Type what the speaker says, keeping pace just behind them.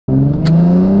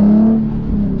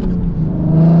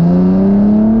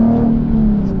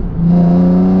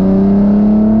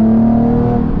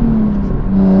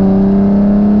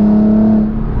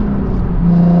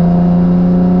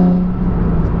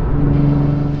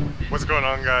What's going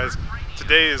on, guys?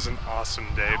 Today is an awesome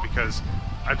day because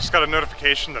I just got a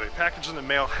notification that a package in the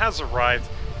mail has arrived.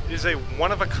 It is a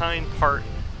one-of-a-kind part.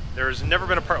 There has never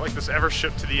been a part like this ever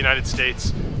shipped to the United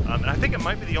States. And I think it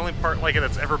might be the only part like it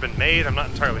that's ever been made. I'm not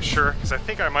entirely sure because I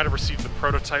think I might have received the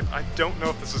prototype. I don't know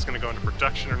if this is going to go into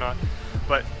production or not,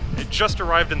 but it just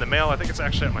arrived in the mail. I think it's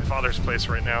actually at my father's place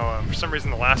right now. For some reason,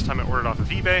 the last time I ordered off of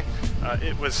eBay,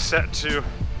 it was set to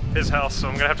his house, so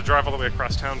I'm going to have to drive all the way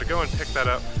across town to go and pick that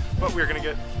up. But we're going to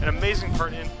get an amazing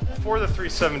part in for the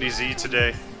 370Z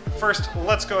today. First,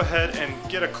 let's go ahead and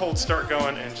get a cold start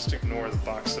going and just ignore the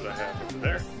box that I have over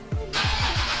there.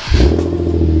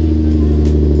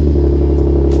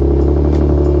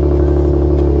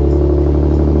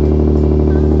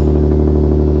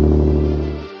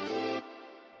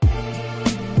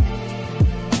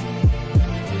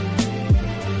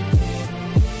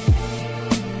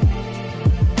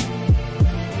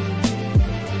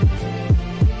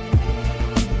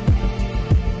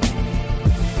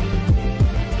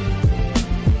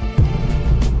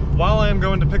 While I am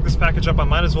going to pick this package up, I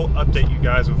might as well update you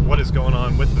guys with what is going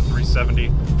on with the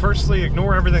 370. Firstly,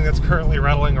 ignore everything that's currently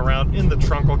rattling around in the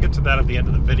trunk. I'll get to that at the end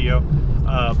of the video.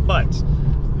 But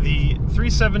the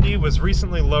 370 was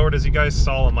recently lowered, as you guys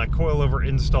saw in my coilover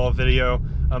install video.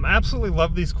 Absolutely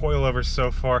love these coilovers so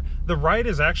far. The ride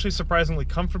is actually surprisingly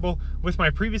comfortable. With my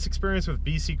previous experience with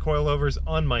BC coilovers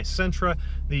on my Sentra,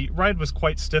 the ride was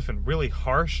quite stiff and really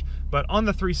harsh, but on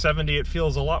the 370 it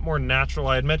feels a lot more natural.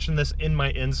 I had mentioned this in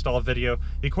my install video.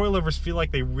 The coilovers feel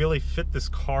like they really fit this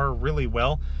car really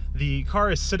well. The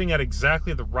car is sitting at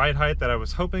exactly the ride height that I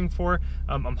was hoping for.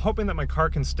 I'm hoping that my car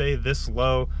can stay this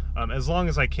low as long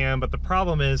as I can, but the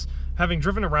problem is, having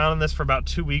driven around in this for about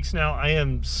 2 weeks now, I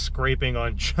am scraping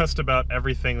on just about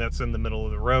everything that's in the middle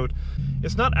of the road.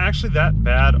 It's not actually that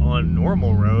bad on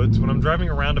normal roads. When I'm driving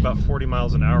around about 40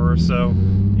 miles an hour or so,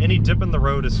 any dip in the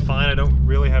road is fine. I don't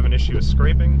really have an issue with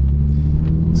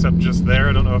scraping, except just there.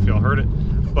 I don't know if y'all heard it.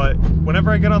 But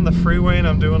whenever I get on the freeway and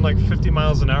I'm doing like 50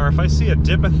 miles an hour, if I see a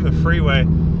dip in the freeway,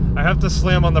 I have to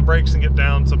slam on the brakes and get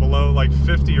down to below like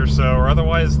 50 or so, or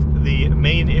otherwise the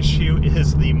main issue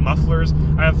is the mufflers.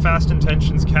 I have Fast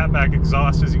Intentions catback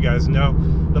exhaust, as you guys know.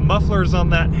 The mufflers on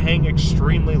that hang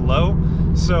extremely low,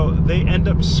 so they end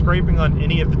up scraping on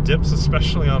any of the dips,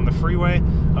 especially on the freeway,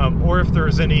 or if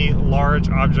there's any large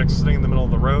objects sitting in the middle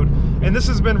of the road. And this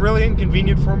has been really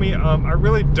inconvenient for me. I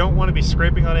really don't want to be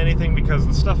scraping on anything because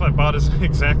the stuff I bought is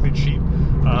exactly cheap,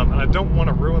 and I don't want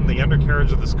to ruin the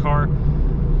undercarriage of this car.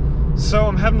 So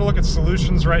I'm having to look at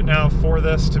solutions right now for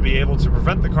this to be able to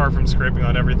prevent the car from scraping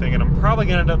on everything, and I'm probably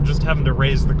going to end up just having to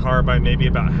raise the car by maybe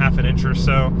about half an inch or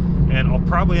so, and I'll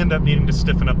probably end up needing to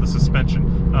stiffen up the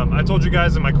suspension. I told you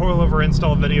guys in my coilover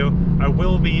install video, I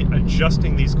will be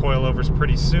adjusting these coilovers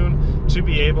pretty soon to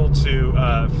be able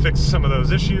to fix some of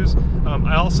those issues.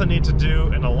 I also need to do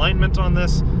an alignment on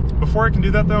this. Before I can do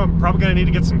that though, I'm probably going to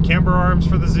need to get some camber arms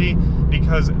for the Z,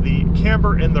 because the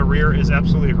camber in the rear is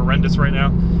absolutely horrendous right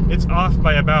now. It's off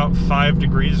by about 5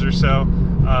 degrees or so,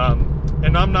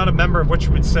 and I'm not a member of what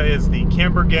you would say is the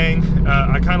camber gang.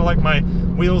 I kind of like my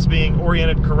wheels being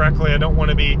oriented correctly. I don't want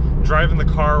to be driving the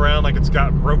car around like it's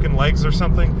got broken legs or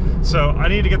something. So I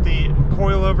need to get the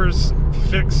coilovers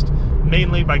fixed,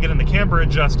 mainly by getting the camber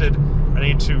adjusted. I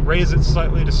need to raise it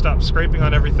slightly to stop scraping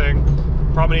on everything.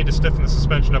 Probably need to stiffen the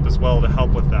suspension up as well to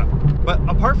help with that. But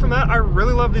apart from that, I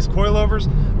really love these coilovers.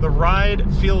 The ride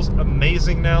feels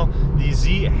amazing now. The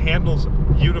Z handles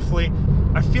beautifully.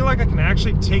 I feel like I can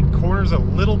actually take corners a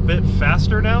little bit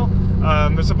faster now.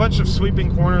 There's a bunch of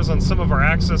sweeping corners on some of our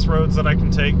access roads that I can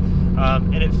take,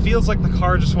 and it feels like the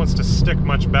car just wants to stick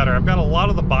much better. I've got a lot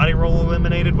of the body roll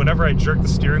eliminated. Whenever I jerk the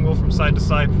steering wheel from side to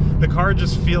side, the car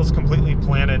just feels completely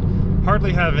planted.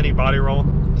 Hardly have any body roll.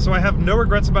 So I have no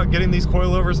regrets about getting these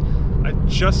coilovers. I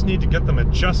just need to get them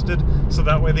adjusted so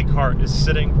that way the car is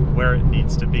sitting where it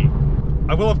needs to be.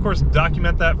 I will of course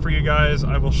document that for you guys.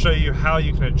 I will show you how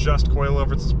you can adjust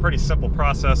coilovers. It's a pretty simple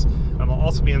process. I'll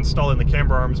also be installing the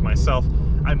camber arms myself.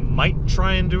 I might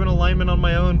try and do an alignment on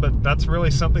my own, but that's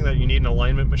really something that you need an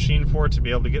alignment machine for to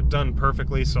be able to get done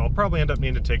perfectly, so I'll probably end up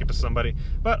needing to take it to somebody.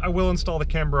 But I will install the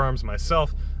camber arms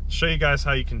myself, show you guys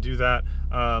how you can do that.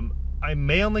 I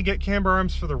may only get camber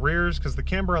arms for the rears because the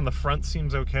camber on the front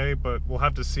seems okay, but we'll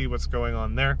have to see what's going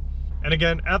on there. And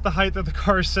again, at the height that the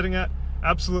car is sitting at,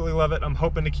 absolutely love it. I'm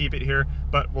hoping to keep it here,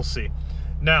 but we'll see.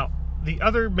 Now, the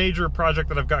other major project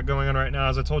that I've got going on right now,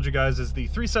 as I told you guys, is the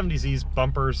 370Z's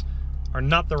bumpers. are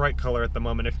not the right color at the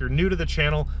moment. If you're new to the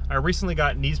channel, I recently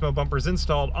got Nismo bumpers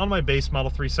installed on my base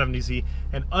model 370Z,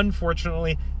 and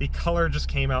unfortunately, the color just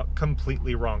came out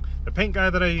completely wrong. The paint guy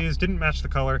that I used didn't match the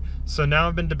color, so now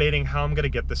I've been debating how I'm gonna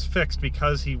get this fixed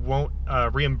because he won't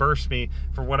reimburse me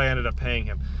for what I ended up paying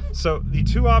him. So the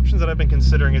two options that I've been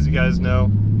considering, as you guys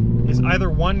know, is either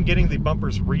one, getting the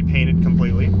bumpers repainted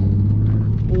completely,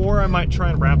 or I might try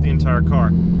and wrap the entire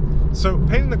car. So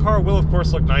painting the car will of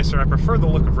course look nicer. I prefer the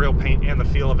look of real paint and the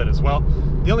feel of it as well.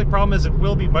 The only problem is it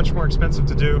will be much more expensive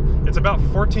to do. It's about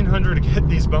 $1,400 to get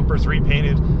these bumpers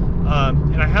repainted.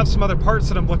 And I have some other parts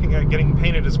that I'm looking at getting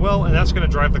painted as well, and that's going to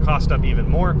drive the cost up even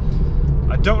more.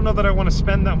 I don't know that I want to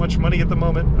spend that much money at the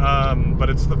moment, but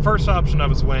it's the first option I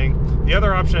was weighing. The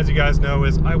other option, as you guys know,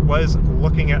 is I was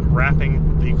looking at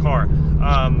wrapping the car.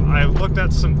 I looked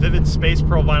at some Vivid Space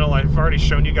Pearl vinyl. I've already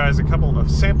shown you guys a couple of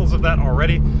samples of that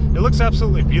already. It looks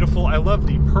absolutely beautiful. I love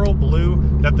the pearl blue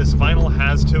that this vinyl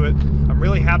has to it. I'm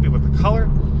really happy with the color.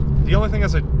 The only thing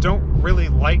is I don't really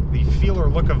like the feel or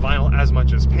look of vinyl as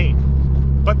much as paint.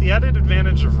 But the added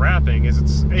advantage of wrapping is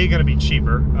it's going to be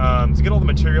cheaper. To get all the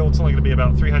material, it's only going to be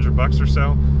about $300 or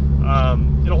so.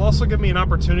 It'll also give me an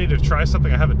opportunity to try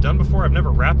something I haven't done before. I've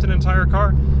never wrapped an entire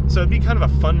car, so it'd be kind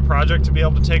of a fun project to be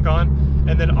able to take on.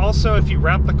 And then also, if you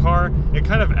wrap the car, it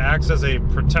kind of acts as a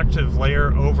protective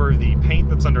layer over the paint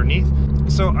that's underneath.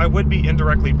 So I would be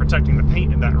indirectly protecting the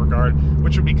paint in that regard,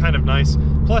 which would be kind of nice.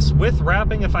 Plus, with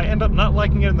wrapping, if I end up not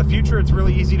liking it in the future, it's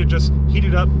really easy to just heat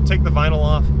it up, take the vinyl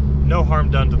off, no harm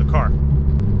done to the car.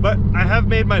 But I have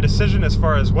made my decision as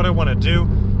far as what I want to do,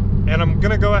 and I'm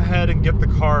gonna go ahead and get the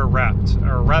car wrapped,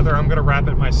 or rather I'm gonna wrap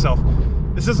it myself.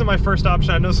 This isn't my first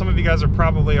option. I know some of you guys are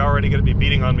probably already gonna be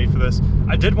beating on me for this.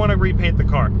 I did want to repaint the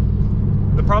car.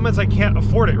 The problem is I can't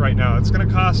afford it right now. It's gonna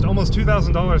cost almost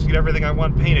 $2,000 to get everything I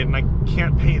want painted, and I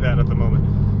can't pay that at the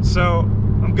moment. So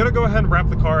I'm gonna go ahead and wrap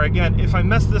the car. Again, if I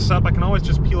mess this up, I can always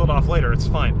just peel it off later, it's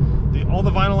fine. All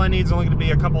the vinyl I need is only gonna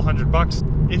be a couple $100.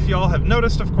 If y'all have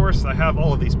noticed, of course, I have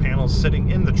all of these panels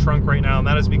sitting in the trunk right now, and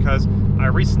that is because I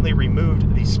recently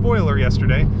removed the spoiler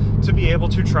yesterday to be able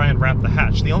to try and wrap the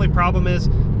hatch. The only problem is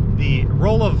the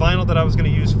roll of vinyl that I was going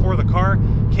to use for the car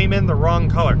came in the wrong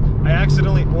color. I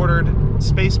accidentally ordered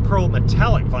Space Pearl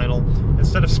metallic vinyl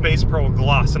instead of Space Pearl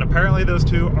gloss, and apparently those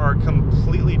two are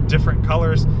completely different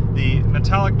colors. The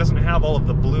metallic doesn't have all of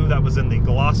the blue that was in the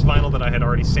gloss vinyl that I had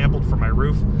already sampled for my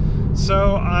roof.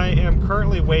 So I am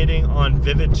currently waiting on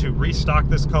Vivid to restock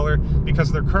this color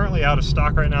because they're currently out of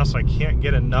stock right now, so I can't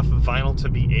get enough vinyl to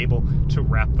be able to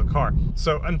wrap the car.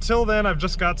 So until then, I've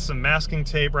just got some masking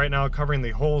tape right now covering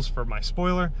the holes for my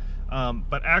spoiler.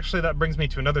 But actually that brings me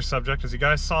to another subject. As you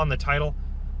guys saw in the title,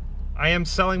 I am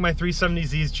selling my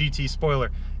 370Z's GT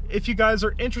spoiler. If you guys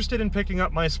are interested in picking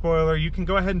up my spoiler, you can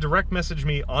go ahead and direct message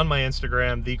me on my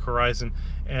Instagram, the Carizon,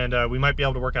 and we might be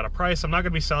able to work out a price. I'm not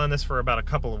going to be selling this for about a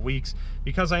couple of weeks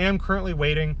because I am currently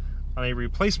waiting on a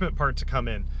replacement part to come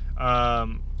in.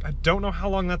 I don't know how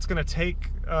long that's going to take.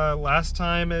 Last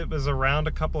time it was around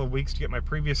a couple of weeks to get my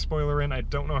previous spoiler in. I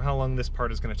don't know how long this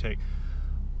part is going to take.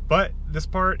 But this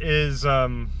part is,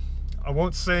 I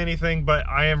won't say anything, but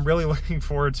I am really looking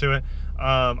forward to it.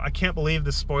 I can't believe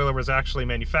this spoiler was actually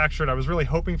manufactured. I was really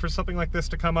hoping for something like this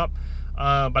to come up,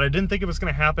 but I didn't think it was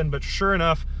going to happen. But sure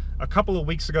enough, a couple of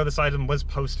weeks ago, this item was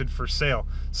posted for sale.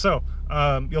 So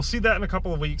you'll see that in a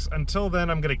couple of weeks. Until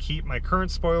then, I'm going to keep my current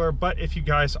spoiler, but if you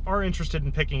guys are interested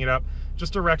in picking it up,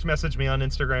 just direct message me on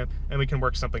Instagram and we can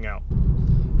work something out.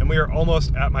 And we are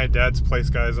almost at my dad's place,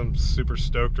 guys. I'm super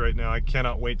stoked right now. I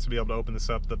cannot wait to be able to open this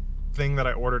up. The thing that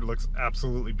I ordered looks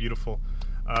absolutely beautiful.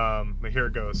 But here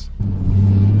it goes.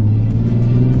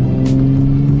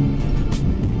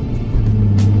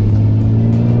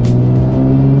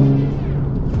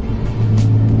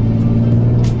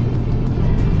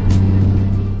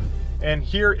 And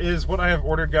here is what I have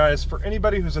ordered, guys. For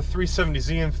anybody who's a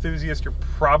 370Z enthusiast, you're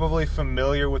probably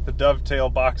familiar with the dovetail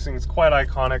boxing. It's quite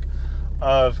iconic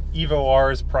of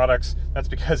EVO-R's products. That's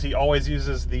because he always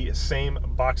uses the same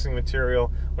boxing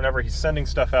material whenever he's sending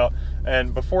stuff out.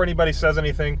 And before anybody says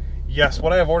anything, yes,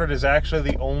 what I have ordered is actually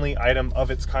the only item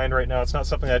of its kind right now. It's not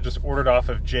something I just ordered off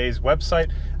of Jay's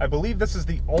website. I believe this is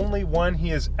the only one he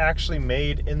has actually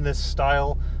made in this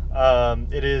style.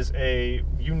 It is a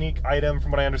unique item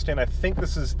from what I understand. I think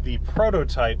this is the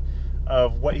prototype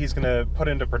of what he's going to put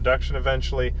into production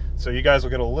eventually, so you guys will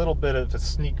get a little bit of a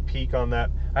sneak peek on that.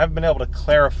 I haven't been able to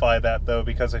clarify that though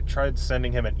because I tried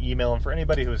sending him an email, and for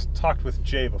anybody who has talked with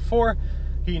Jay before,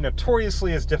 He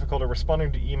notoriously is difficult at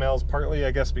responding to emails, partly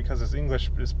I guess because his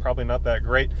English is probably not that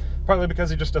great, partly because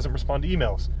he just doesn't respond to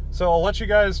emails. So I'll let you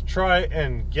guys try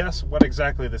and guess what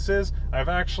exactly this is. I've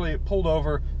actually pulled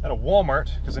over at a Walmart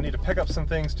because I need to pick up some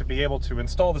things to be able to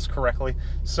install this correctly.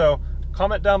 So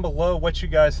comment down below what you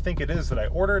guys think it is that I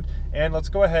ordered, and let's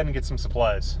go ahead and get some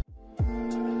supplies.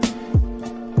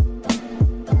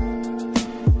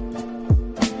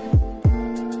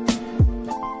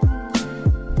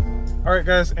 Alright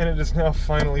guys, and it is now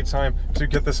finally time to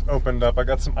get this opened up. I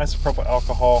got some isopropyl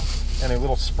alcohol and a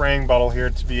little spraying bottle here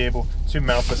to be able to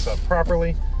mount this up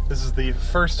properly. This is the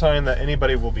first time that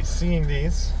anybody will be seeing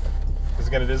these, because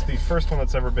again, it is the first one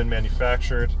that's ever been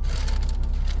manufactured.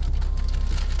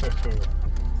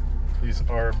 These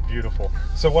are beautiful.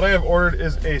 So what I have ordered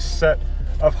is a set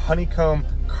of honeycomb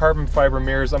carbon fiber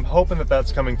mirrors. I'm hoping that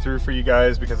that's coming through for you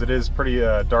guys because it is pretty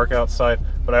dark outside,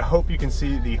 but I hope you can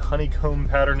see the honeycomb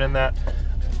pattern in that.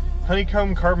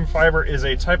 Honeycomb carbon fiber is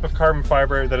a type of carbon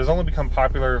fiber that has only become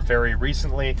popular very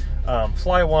recently.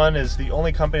 Fly One is the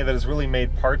only company that has really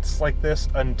made parts like this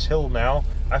until now.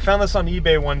 I found this on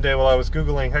eBay one day while I was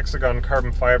Googling hexagon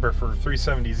carbon fiber for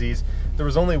 370Zs. There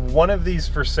was only one of these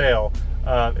for sale,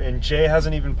 and Jay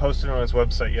hasn't even posted it on his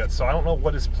website yet, so I don't know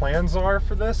what his plans are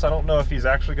for this. I don't know if he's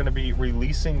actually going to be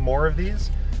releasing more of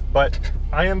these, but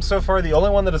I am so far the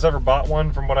only one that has ever bought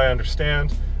one from what I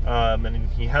understand. And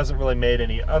he hasn't really made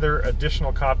any other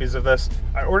additional copies of this.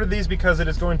 I ordered these because it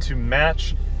is going to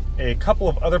match a couple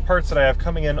of other parts that I have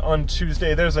coming in on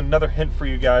Tuesday. There's another hint for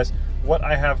you guys what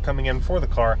I have coming in for the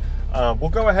car. We'll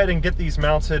go ahead and get these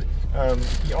mounted.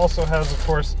 He also has, of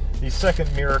course, the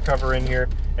second mirror cover in here,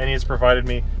 and he has provided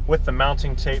me with the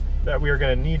mounting tape that we are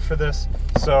going to need for this.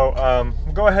 So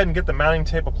we'll go ahead and get the mounting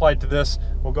tape applied to this.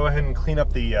 We'll go ahead and clean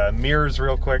up the mirrors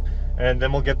real quick, and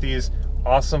then we'll get these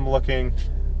awesome looking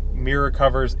mirror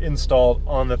covers installed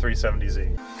on the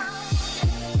 370Z.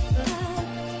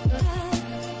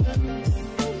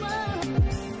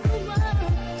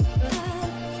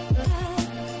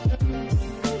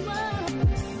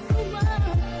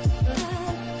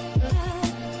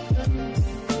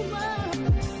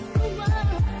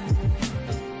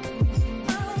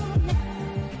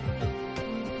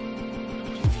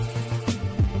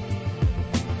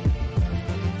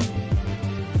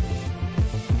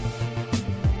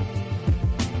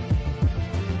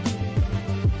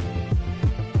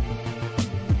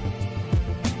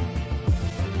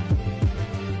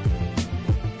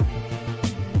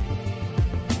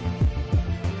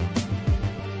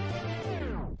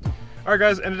 Alright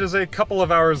guys, and it is a couple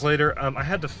of hours later. I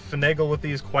had to finagle with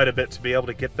these quite a bit to be able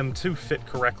to get them to fit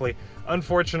correctly.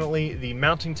 Unfortunately, the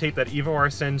mounting tape that EVO-R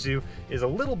sends you is a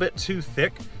little bit too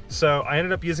thick, so I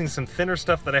ended up using some thinner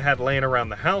stuff that I had laying around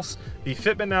the house. The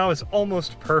fitment now is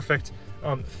almost perfect.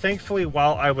 Thankfully,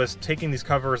 while I was taking these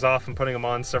covers off and putting them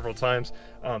on several times,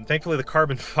 thankfully the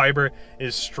carbon fiber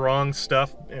is strong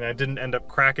stuff and I didn't end up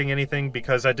cracking anything,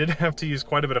 because I did have to use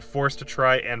quite a bit of force to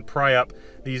try and pry up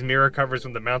these mirror covers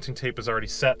when the mounting tape was already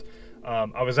set.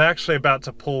 I was actually about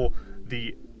to pull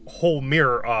the whole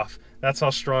mirror off. That's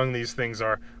how strong these things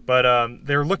are. But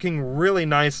they're looking really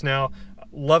nice now.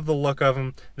 Love the look of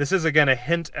them. This is again a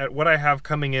hint at what I have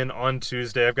coming in on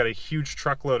Tuesday. I've got a huge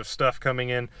truckload of stuff coming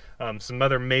in, some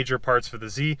other major parts for the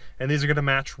Z, and these are going to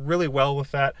match really well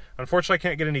with that. Unfortunately, I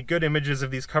can't get any good images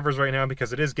of these covers right now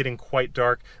because it is getting quite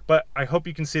dark, but I hope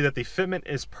you can see that the fitment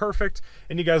is perfect,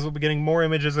 and you guys will be getting more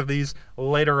images of these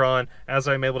later on as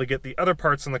I'm able to get the other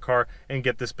parts in the car and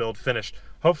get this build finished.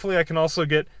 Hopefully I can also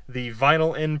get the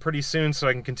vinyl in pretty soon so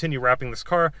I can continue wrapping this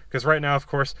car, because right now, of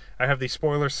course, I have the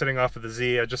spoiler sitting off of the Z.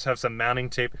 I just have some mounting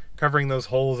tape covering those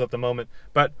holes at the moment,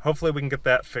 but hopefully we can get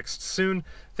that fixed soon.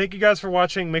 Thank you guys for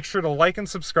watching. Make sure to like and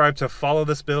subscribe to follow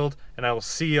this build, and I will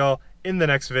see y'all in the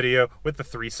next video with the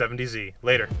 370Z.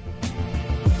 Later.